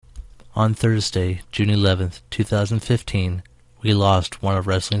On Thursday, June 11th, 2015, we lost one of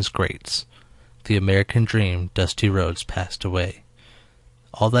wrestling's greats. The American Dream, Dusty Rhodes, passed away.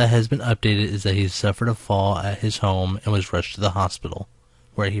 All that has been updated is that he suffered a fall at his home and was rushed to the hospital,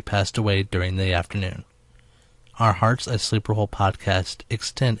 where he passed away during the afternoon. Our hearts at Sleeper Hole Podcast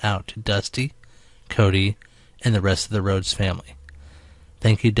extend out to Dusty, Cody, and the rest of the Rhodes family.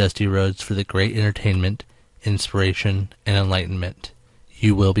 Thank you, Dusty Rhodes, for the great entertainment, inspiration, and enlightenment.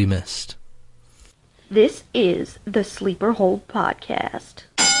 You will be missed. This is the Sleeper Hole Podcast.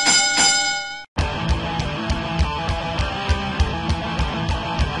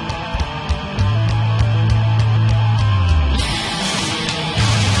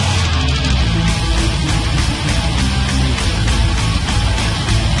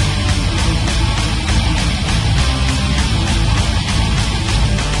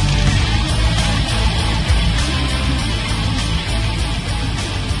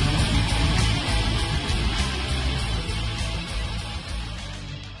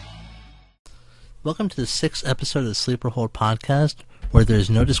 Welcome to the 6th episode of the Sleeper Hole Podcast, where there is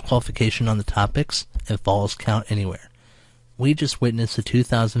no disqualification on the topics and falls count anywhere. We just witnessed the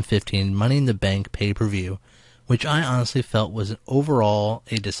 2015 Money in the Bank pay-per-view, which I honestly felt was overall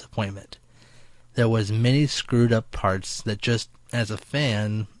a disappointment. There was many screwed up parts that just, as a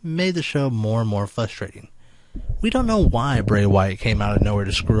fan, made the show more and more frustrating. We don't know why Bray Wyatt came out of nowhere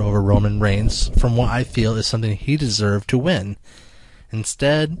to screw over Roman Reigns from what I feel is something he deserved to win.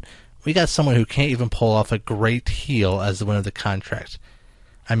 Instead, we got someone who can't even pull off a great heel as the winner of the contract.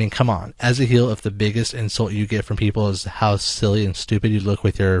 I mean, come on. As a heel, if the biggest insult you get from people is how silly and stupid you look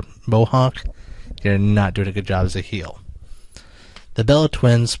with your mohawk, you're not doing a good job as a heel. The Bella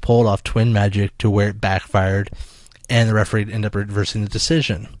Twins pulled off twin magic to where it backfired, and the referee ended up reversing the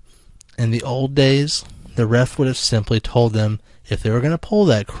decision. In the old days, the ref would have simply told them if they were going to pull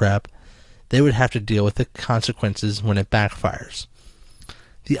that crap, they would have to deal with the consequences when it backfires.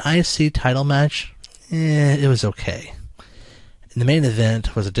 The IC title match, it was okay. The main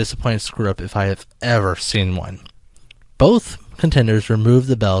event was a disappointing screw-up if I have ever seen one. Both contenders removed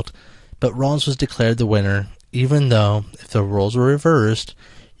the belt, but Rollins was declared the winner, even though, if the roles were reversed,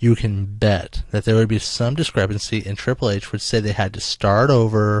 you can bet that there would be some discrepancy and Triple H would say they had to start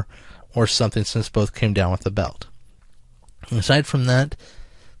over or something since both came down with the belt. Aside from that,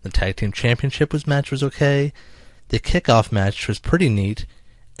 the Tag Team Championship match was okay, the kickoff match was pretty neat,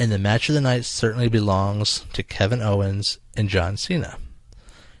 and the match of the night certainly belongs to Kevin Owens and John Cena.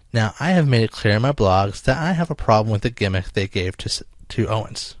 Now, I have made it clear in my blogs that I have a problem with the gimmick they gave to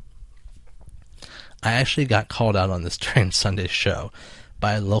Owens. I actually got called out on this during Sunday's show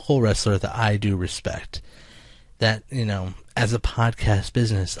by a local wrestler that I do respect. That, as a podcast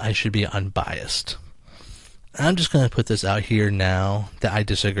business, I should be unbiased. I'm just going to put this out here now that I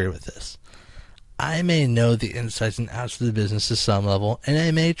disagree with this. I may know the insides and outs of the business to some level, and I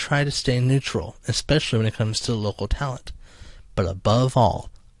may try to stay neutral, especially when it comes to local talent. But above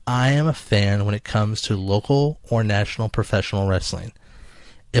all, I am a fan when it comes to local or national professional wrestling.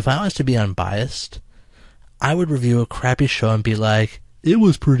 If I was to be unbiased, I would review a crappy show and be like, it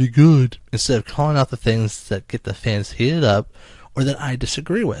was pretty good, instead of calling out the things that get the fans heated up or that I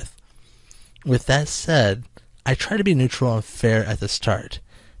disagree with. With that said, I try to be neutral and fair at the start.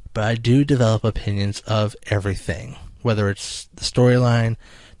 But I do develop opinions of everything, whether it's the storyline,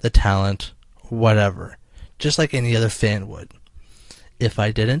 the talent, whatever, just like any other fan would. If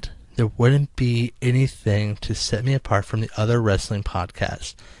I didn't, there wouldn't be anything to set me apart from the other wrestling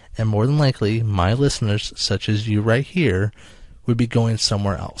podcasts, and more than likely, my listeners, such as you right here, would be going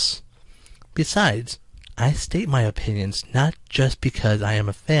somewhere else. Besides, I state my opinions not just because I am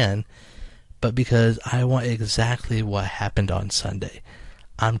a fan, but because I want exactly what happened on Sunday.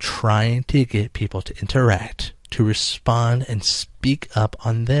 I'm trying to get people to interact, to respond, and speak up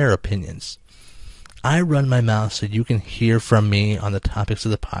on their opinions. I run my mouth so you can hear from me on the topics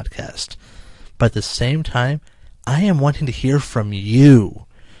of the podcast. But at the same time, I am wanting to hear from you.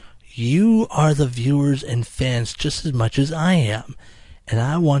 You are the viewers and fans just as much as I am, and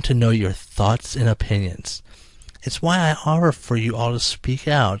I want to know your thoughts and opinions. It's why I offer for you all to speak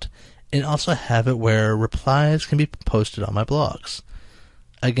out, and also have it where replies can be posted on my blogs.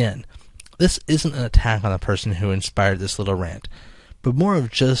 Again, this isn't an attack on the person who inspired this little rant, but more of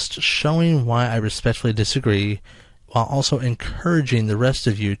just showing why I respectfully disagree, while also encouraging the rest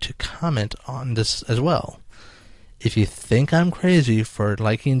of you to comment on this as well. If you think I'm crazy for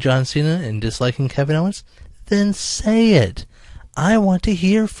liking John Cena and disliking Kevin Owens, then say it. I want to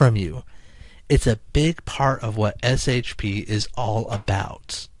hear from you. It's a big part of what SHP is all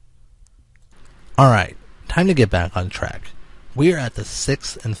about. Alright, time to get back on track. We are at the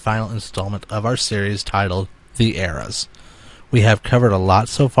 6th and final installment of our series titled The Eras. We have covered a lot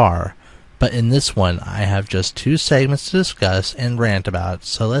so far, but in this one I have just 2 segments to discuss and rant about,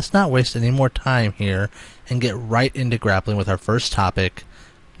 so let's not waste any more time here and get right into grappling with our first topic,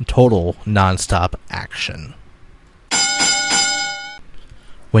 total nonstop action.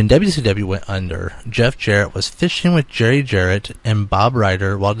 When WCW went under, Jeff Jarrett was fishing with Jerry Jarrett and Bob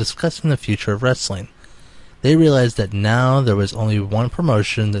Ryder while discussing the future of wrestling. They realized that now there was only one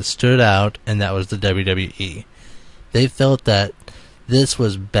promotion that stood out, and that was the WWE. They felt that this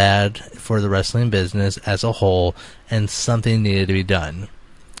was bad for the wrestling business as a whole, and something needed to be done.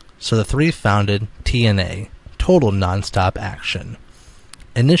 So the 3 founded TNA, Total Nonstop Action.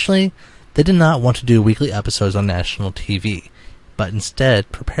 Initially, they did not want to do weekly episodes on national TV, but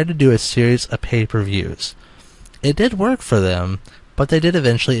instead prepared to do a series of pay-per-views. It did work for them, but they did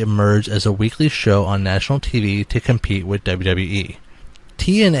eventually emerge as a weekly show on national TV to compete with WWE.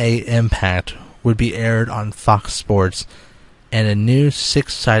 TNA Impact would be aired on Fox Sports, and a new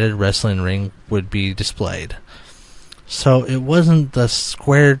 6-sided wrestling ring would be displayed. So it wasn't the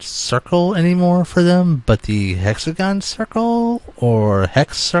squared circle anymore for them, but the hexagon circle, or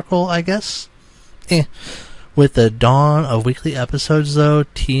hex circle, I guess? With the dawn of weekly episodes, though,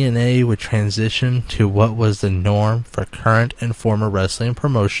 TNA would transition to what was the norm for current and former wrestling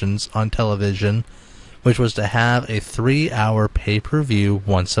promotions on television, which was to have a 3-hour pay-per-view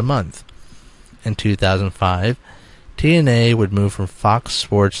once a month. In 2005, TNA would move from Fox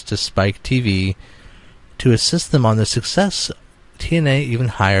Sports to Spike TV. To assist them on their success, TNA even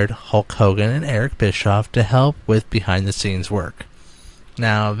hired Hulk Hogan and Eric Bischoff to help with behind-the-scenes work.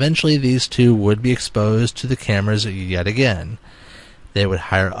 Now, eventually these 2 would be exposed to the cameras yet again. They would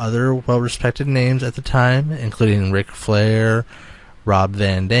hire other well-respected names at the time, including Ric Flair, Rob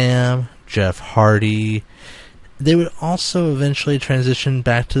Van Dam, Jeff Hardy. They would also eventually transition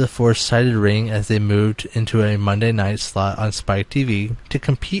back to the 4-sided ring as they moved into a Monday night slot on Spike TV to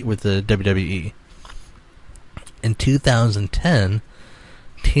compete with the WWE. In 2010,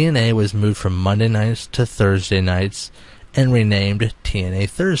 TNA was moved from Monday nights to Thursday nights and renamed TNA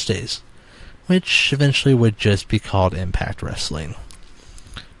Thursdays, which eventually would just be called Impact Wrestling.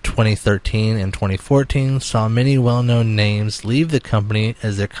 2013 and 2014 saw many well-known names leave the company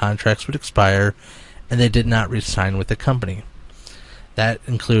as their contracts would expire, and they did not re-sign with the company. That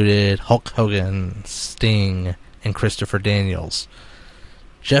included Hulk Hogan, Sting, and Christopher Daniels.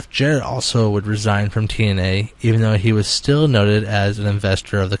 Jeff Jarrett also would resign from TNA, even though he was still noted as an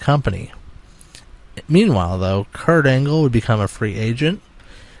investor of the company. Meanwhile, though, Kurt Angle would become a free agent,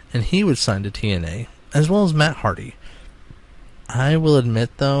 and he would sign to TNA, as well as Matt Hardy. I will admit,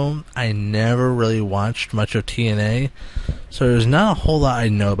 though, I never really watched much of TNA, so there's not a whole lot I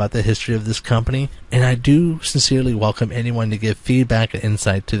know about the history of this company, and I do sincerely welcome anyone to give feedback and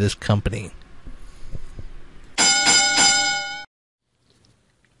insight to this company.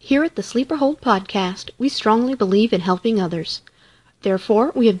 Here at the Sleeper Hold Podcast, we strongly believe in helping others.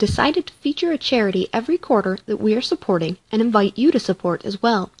 Therefore, we have decided to feature a charity every quarter that we are supporting and invite you to support as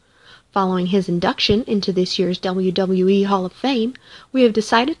well. Following his induction into this year's WWE Hall of Fame, we have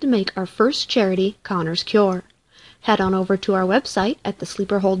decided to make our first charity Connor's Cure. Head on over to our website at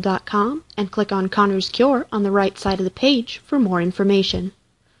thesleeperhold.com and click on Connor's Cure on the right side of the page for more information.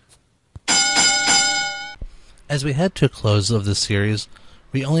 As we head to a close of the series,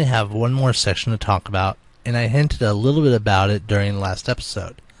 we only have one more section to talk about, and I hinted a little bit about it during the last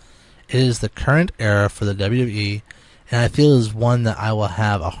episode. It is the current era for the WWE, and I feel is one that I will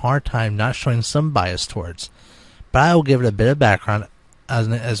have a hard time not showing some bias towards. But I will give it a bit of background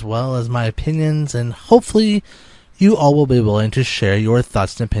as well as my opinions, and hopefully you all will be willing to share your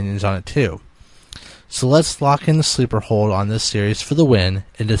thoughts and opinions on it too. So let's lock in the sleeper hold on this series for the win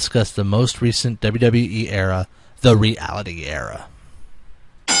and discuss the most recent WWE era, the reality era.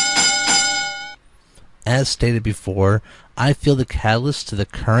 As stated before, I feel the catalyst to the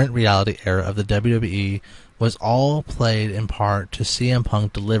current reality era of the WWE was all played in part to CM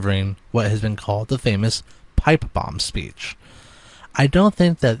Punk delivering what has been called the famous pipe bomb speech. I don't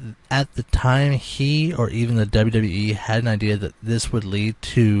think that at the time he or even the WWE had an idea that this would lead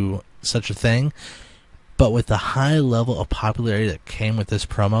to such a thing, but with the high level of popularity that came with this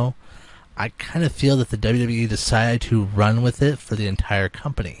promo, I kind of feel that the WWE decided to run with it for the entire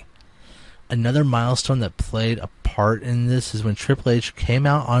company. Another milestone that played a part in this is when Triple H came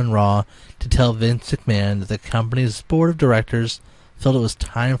out on Raw to tell Vince McMahon that the company's board of directors felt it was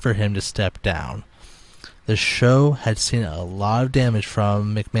time for him to step down. The show had seen a lot of damage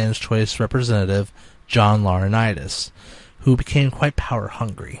from McMahon's choice representative, John Laurinaitis, who became quite power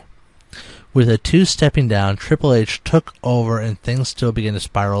hungry. With the two stepping down, Triple H took over and things still began to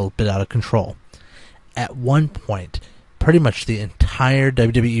spiral a bit out of control. At one point, pretty much the entire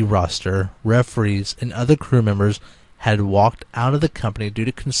WWE roster, referees, and other crew members had walked out of the company due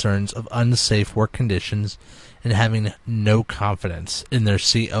to concerns of unsafe work conditions and having no confidence in their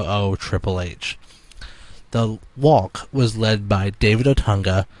COO, Triple H. The walk was led by David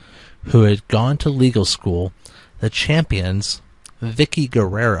Otunga, who had gone to legal school, the champions, Vicky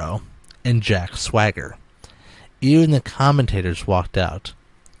Guerrero, and Jack Swagger. Even the commentators walked out.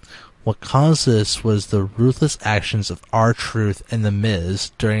 What caused this was the ruthless actions of R-Truth and The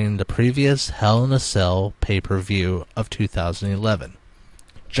Miz during the previous Hell in a Cell pay-per-view of 2011.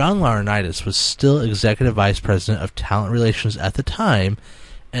 John Laurinaitis was still Executive Vice President of Talent Relations at the time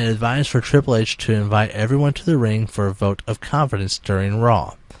and advised for Triple H to invite everyone to the ring for a vote of confidence during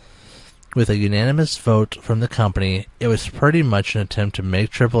Raw. With a unanimous vote from the company, it was pretty much an attempt to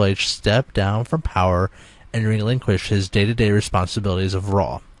make Triple H step down from power and relinquish his day-to-day responsibilities of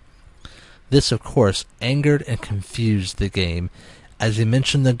Raw. This, of course, angered and confused the game, as he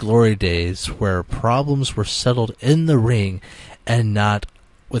mentioned the glory days where problems were settled in the ring and not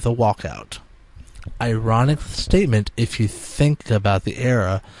with a walkout. Ironic statement if you think about the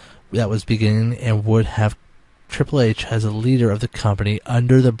era that was beginning and would have Triple H as a leader of the company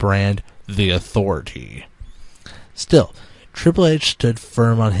under the brand The Authority. Still, Triple H stood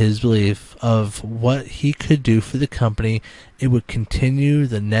firm on his belief of what he could do for the company. It would continue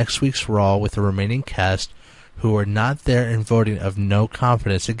the next week's Raw with the remaining cast who were not there in voting of no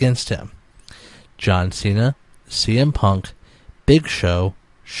confidence against him. John Cena, CM Punk, Big Show,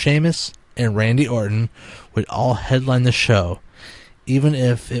 Sheamus, and Randy Orton would all headline the show, even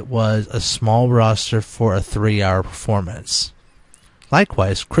if it was a small roster for a 3-hour performance.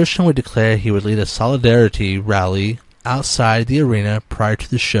 Likewise, Christian would declare he would lead a solidarity rally outside the arena prior to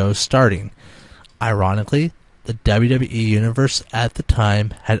the show starting. Ironically, the WWE Universe at the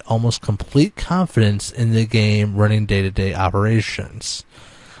time had almost complete confidence in the game running day-to-day operations,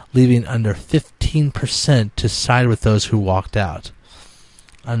 leaving under 15% to side with those who walked out.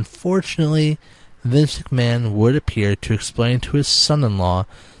 Unfortunately, Vince McMahon would appear to explain to his son-in-law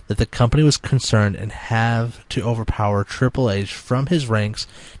that the company was concerned and have to overpower Triple H from his ranks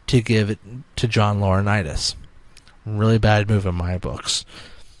to give it to John Laurinaitis. Really bad move in my books.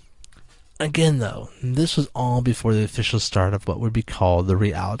 Again, though, this was all before the official start of what would be called the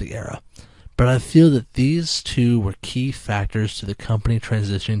reality era. But I feel that these two were key factors to the company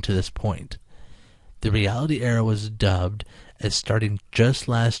transitioning to this point. The reality era was dubbed as starting just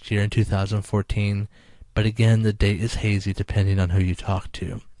last year in 2014, but again, the date is hazy depending on who you talk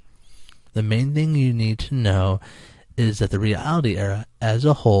to. The main thing you need to know is that the reality era as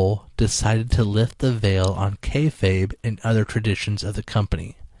a whole decided to lift the veil on kayfabe and other traditions of the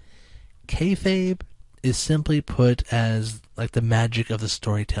company. Kayfabe is simply put as like the magic of the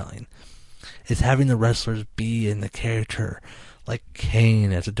storytelling. It's having the wrestlers be in the character, like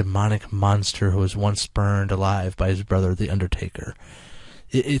Kane as a demonic monster who was once burned alive by his brother, The Undertaker.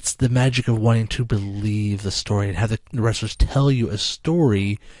 It's the magic of wanting to believe the story and have the wrestlers tell you a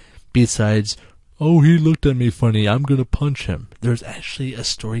story besides, oh, he looked at me funny, I'm going to punch him. There's actually a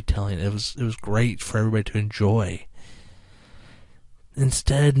storytelling. It was great for everybody to enjoy.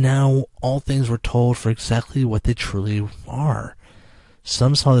 Instead, now all things were told for exactly what they truly are.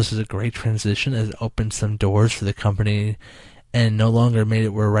 Some saw this as a great transition as it opened some doors for the company and no longer made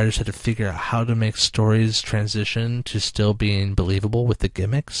it where writers had to figure out how to make stories transition to still being believable with the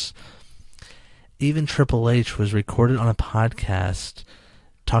gimmicks. Even Triple H was recorded on a podcast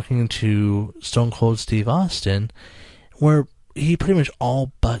talking to Stone Cold Steve Austin, where he pretty much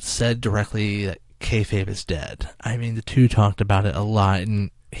all but said directly that kayfabe is dead. I mean, the two talked about it a lot, and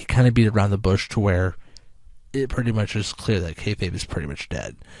he kind of beat around the bush to where it pretty much is clear that kayfabe is pretty much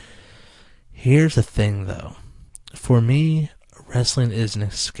dead. Here's the thing, though. For me, wrestling is an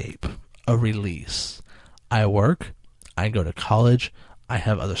escape, a release. I work, I go to college, I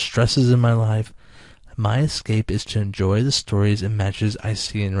have other stresses in my life. My escape is to enjoy the stories and matches I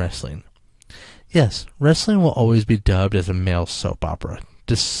see in wrestling. Yes, wrestling will always be dubbed as a male soap opera,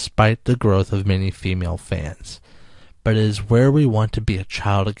 despite the growth of many female fans. But it is where we want to be a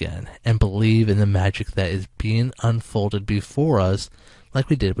child again and believe in the magic that is being unfolded before us like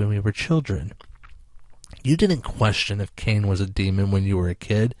we did when we were children. You didn't question if Kane was a demon when you were a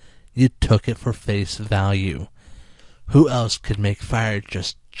kid. You took it for face value. Who else could make fire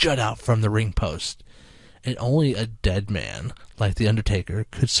just jut out from the ring post? And only a dead man, like The Undertaker,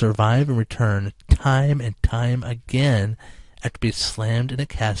 could survive and return time and time again after being slammed in a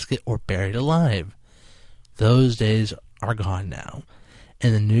casket or buried alive. Those days are gone now,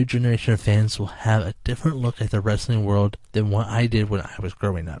 and the new generation of fans will have a different look at the wrestling world than what I did when I was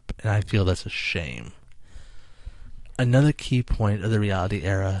growing up, and I feel that's a shame. Another key point of the reality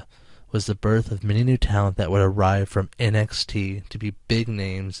era was the birth of many new talent that would arrive from NXT to be big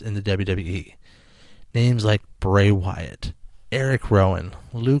names in the WWE. Names like Bray Wyatt, Eric Rowan,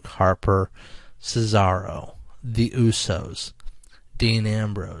 Luke Harper, Cesaro, The Usos, Dean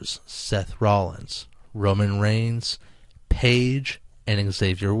Ambrose, Seth Rollins, Roman Reigns, Paige, and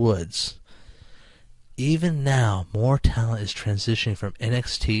Xavier Woods. Even now, more talent is transitioning from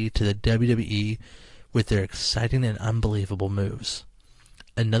NXT to the WWE with their exciting and unbelievable moves.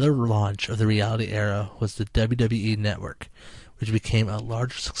 Another launch of the reality era was the WWE Network, which became a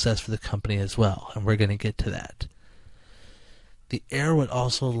larger success for the company as well, and we're going to get to that. The era would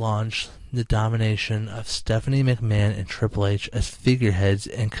also launch the domination of Stephanie McMahon and Triple H as figureheads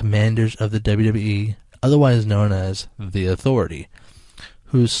and commanders of the WWE, otherwise known as The Authority,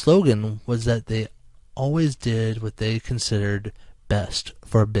 whose slogan was that they always did what they considered best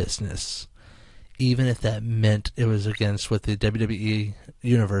for business, even if that meant it was against what the WWE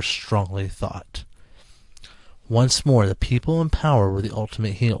universe strongly thought. Once more, the people in power were the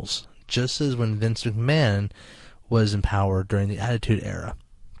ultimate heels, just as when Vince McMahon was in power during the Attitude Era.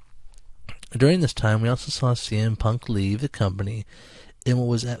 During this time, we also saw CM Punk leave the company in what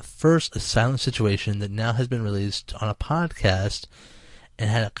was at first a silent situation that now has been released on a podcast and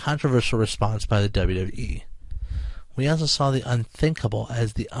had a controversial response by the WWE. We also saw the unthinkable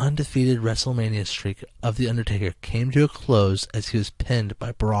as the undefeated WrestleMania streak of The Undertaker came to a close as he was pinned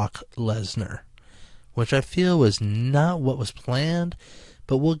by Brock Lesnar, which I feel was not what was planned,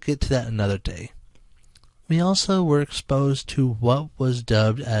 but we'll get to that another day. We also were exposed to what was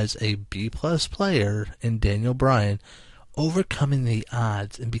dubbed as a B-plus player in Daniel Bryan, overcoming the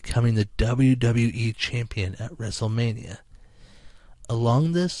odds and becoming the WWE champion at WrestleMania.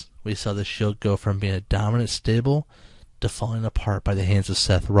 Along this, we saw the Shield go from being a dominant stable to falling apart by the hands of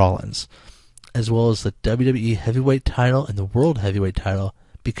Seth Rollins, as well as the WWE Heavyweight title and the World Heavyweight title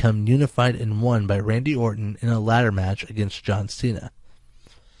become unified in one by Randy Orton in a ladder match against John Cena.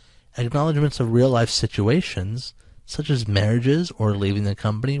 Acknowledgments of real-life situations, such as marriages or leaving the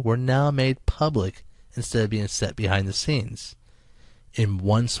company, were now made public instead of being set behind the scenes. In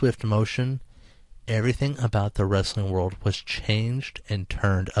one swift motion, everything about the wrestling world was changed and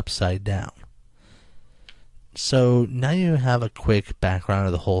turned upside down. So now you have a quick background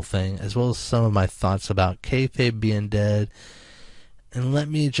of the whole thing, as well as some of my thoughts about kayfabe being dead, and let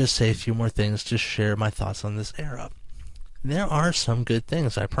me just say a few more things to share my thoughts on this era. There are some good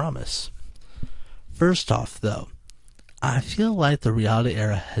things, I promise. First off, though, I feel like the reality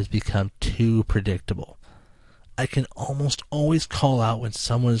era has become too predictable. I can almost always call out when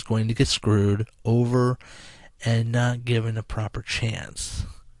someone is going to get screwed over and not given a proper chance.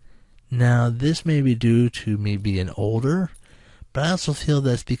 Now, this may be due to me being older, but I also feel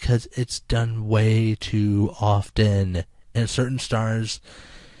that's because it's done way too often, and certain stars,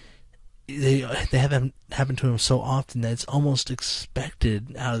 they have happened to them so often that it's almost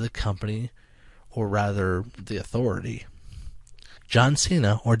expected out of the company, or rather, the Authority. John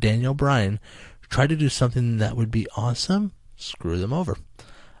Cena or Daniel Bryan tried to do something that would be awesome, screw them over.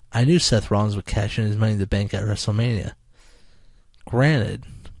 I knew Seth Rollins would cash in his Money in the Bank at WrestleMania. Granted,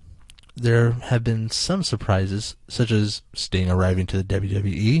 there have been some surprises, such as Sting arriving to the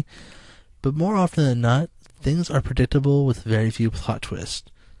WWE, but more often than not, things are predictable with very few plot twists.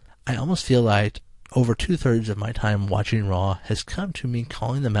 I almost feel like over 2/3 of my time watching Raw has come to me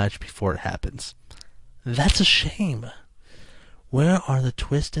calling the match before it happens. That's a shame. Where are the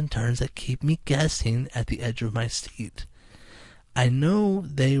twists and turns that keep me guessing at the edge of my seat? I know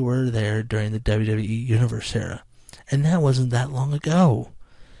they were there during the WWE Universe era, and that wasn't that long ago.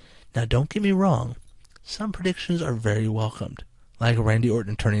 Now, don't get me wrong, some predictions are very welcomed, like Randy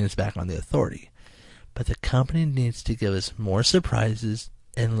Orton turning his back on the Authority, but the company needs to give us more surprises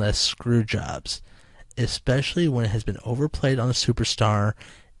and less screw jobs, especially when it has been overplayed on a superstar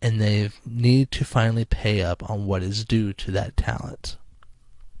and they need to finally pay up on what is due to that talent.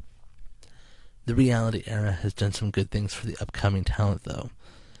 The reality era has done some good things for the upcoming talent, though.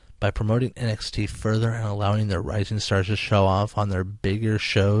 By promoting NXT further and allowing their rising stars to show off on their bigger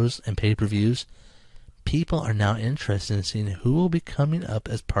shows and pay-per-views, people are now interested in seeing who will be coming up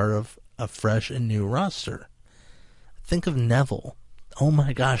as part of a fresh and new roster. Think of Neville. Oh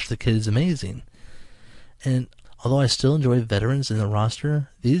my gosh, the kid is amazing. And although I still enjoy veterans in the roster,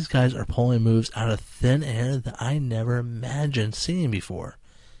 these guys are pulling moves out of thin air that I never imagined seeing before.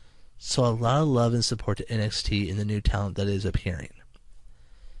 So a lot of love and support to NXT and the new talent that is appearing.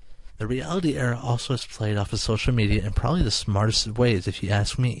 The reality era also is played off of social media in probably the smartest of ways, if you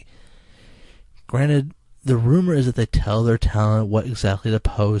ask me. Granted, the rumor is that they tell their talent what exactly to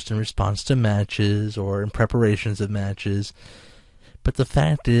post in response to matches or in preparations of matches, but the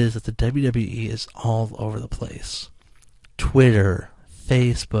fact is that the WWE is all over the place. Twitter,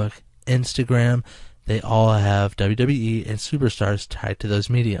 Facebook, Instagram, they all have WWE and superstars tied to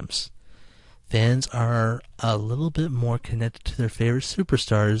those mediums. Fans are a little bit more connected to their favorite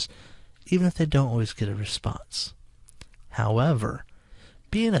superstars, even if they don't always get a response. However,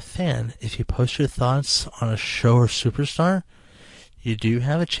 being a fan, if you post your thoughts on a show or superstar, you do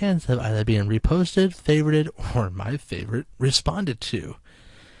have a chance of either being reposted, favorited, or my favorite, responded to.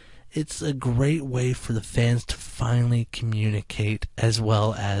 It's a great way for the fans to finally communicate as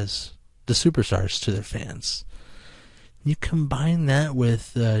well as the superstars to their fans. You combine that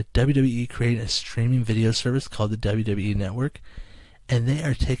with WWE creating a streaming video service called the WWE Network, and they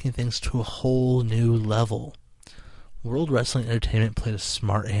are taking things to a whole new level. World Wrestling Entertainment played a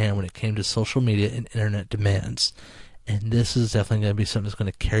smart hand when it came to social media and internet demands, and this is definitely going to be something that's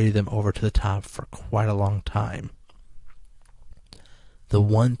going to carry them over to the top for quite a long time. The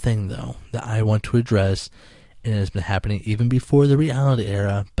one thing, though, that I want to address, and it has been happening even before the reality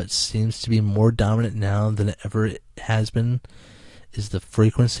era, but seems to be more dominant now than it ever has been, is the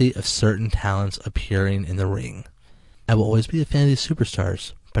frequency of certain talents appearing in the ring. I will always be a fan of these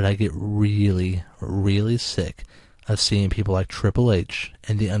superstars, but I get really, really sick of seeing people like Triple H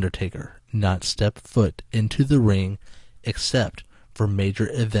and The Undertaker not step foot into the ring except for major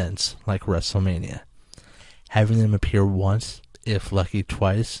events like WrestleMania. Having them appear once, if lucky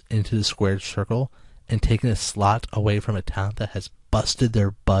twice, into the squared circle and taking a slot away from a talent that has busted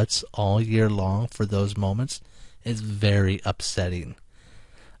their butts all year long for those moments is very upsetting.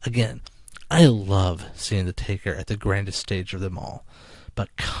 Again, I love seeing the Taker at the grandest stage of them all,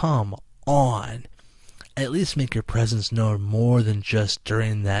 but come on, at least make your presence known more than just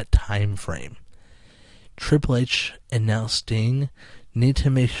during that time frame. Triple H and now Sting need to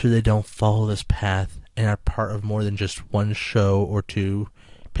make sure they don't follow this path and are part of more than just one show or two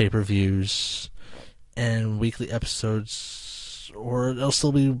pay-per-views and weekly episodes, or it'll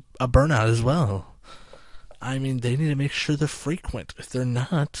still be a burnout as well. I mean, they need to make sure they're frequent. If they're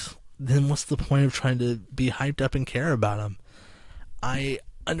not, then what's the point of trying to be hyped up and care about them? I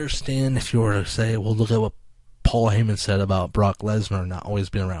understand if you were to say, well, look at what Paul Heyman said about Brock Lesnar not always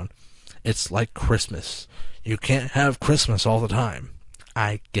being around. It's like Christmas. You can't have Christmas all the time.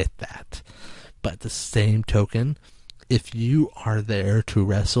 I get that. But at the same token, if you are there to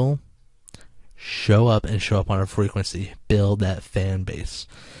wrestle, show up and show up on a frequency. Build that fan base.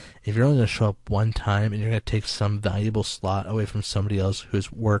 If you're only going to show up one time and you're going to take some valuable slot away from somebody else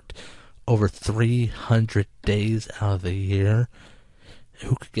who's worked over 300 days out of the year,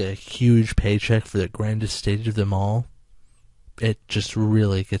 who could get a huge paycheck for the grandest stage of them all, it just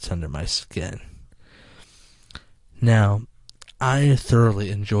really gets under my skin. Now, I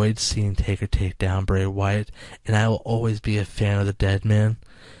thoroughly enjoyed seeing Taker take down Bray Wyatt, and I will always be a fan of the Dead Man,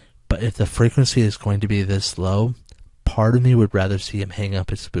 but if the frequency is going to be this low, part of me would rather see him hang up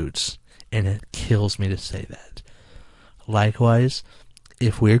his boots, and it kills me to say that. Likewise,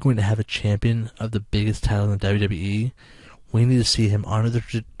 if we're going to have a champion of the biggest title in the WWE, we need to see him honor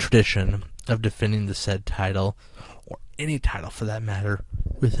the tradition of defending the said title, or any title for that matter,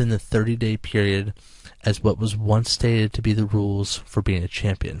 within the 30-day period as what was once stated to be the rules for being a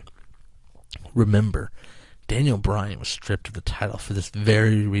champion. Remember, Daniel Bryan was stripped of the title for this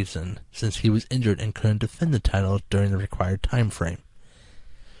very reason, since he was injured and couldn't defend the title during the required time frame.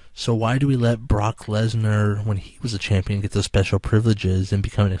 So why do we let Brock Lesnar, when he was a champion, get those special privileges and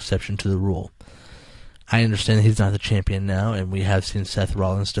become an exception to the rule? I understand that he's not the champion now, and we have seen Seth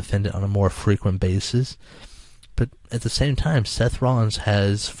Rollins defend it on a more frequent basis. But at the same time, Seth Rollins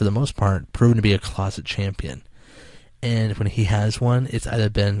has, for the most part, proven to be a closet champion. And when he has won, it's either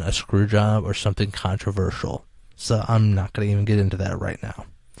been a screw job or something controversial. So I'm not going to even get into that right now.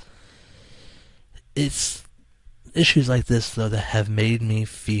 It's issues like this, though, that have made me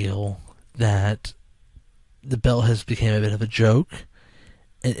feel that the belt has become a bit of a joke,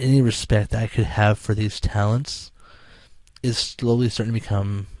 and any respect that I could have for these talents is slowly starting to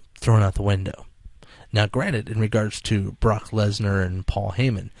become thrown out the window. Now, granted, in regards to Brock Lesnar and Paul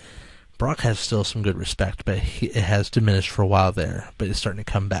Heyman, Brock has still some good respect, but it has diminished for a while there, but it's starting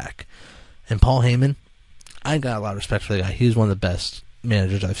to come back. And Paul Heyman, I got a lot of respect for the guy. He's one of the best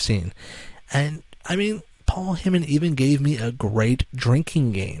managers I've seen. And, I mean, Paul Heyman even gave me a great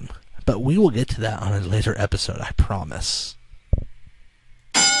drinking game. But we will get to that on a later episode, I promise.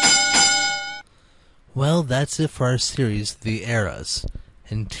 Well, that's it for our series, The Eras.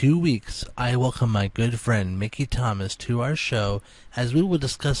 In 2 weeks, I welcome my good friend Mickey Thomas to our show as we will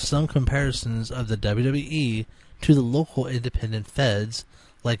discuss some comparisons of the WWE to the local independent feds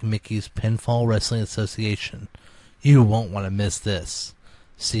like Mickey's Pinfall Wrestling Association. You won't want to miss this.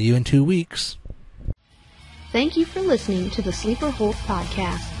 See you in 2 weeks. Thank you for listening to the Sleeper Hold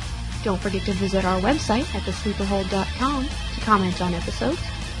podcast. Don't forget to visit our website at thesleeperhold.com to comment on episodes,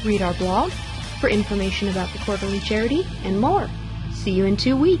 read our blog, for information about the quarterly charity, and more. See you in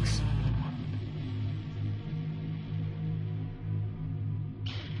 2 weeks.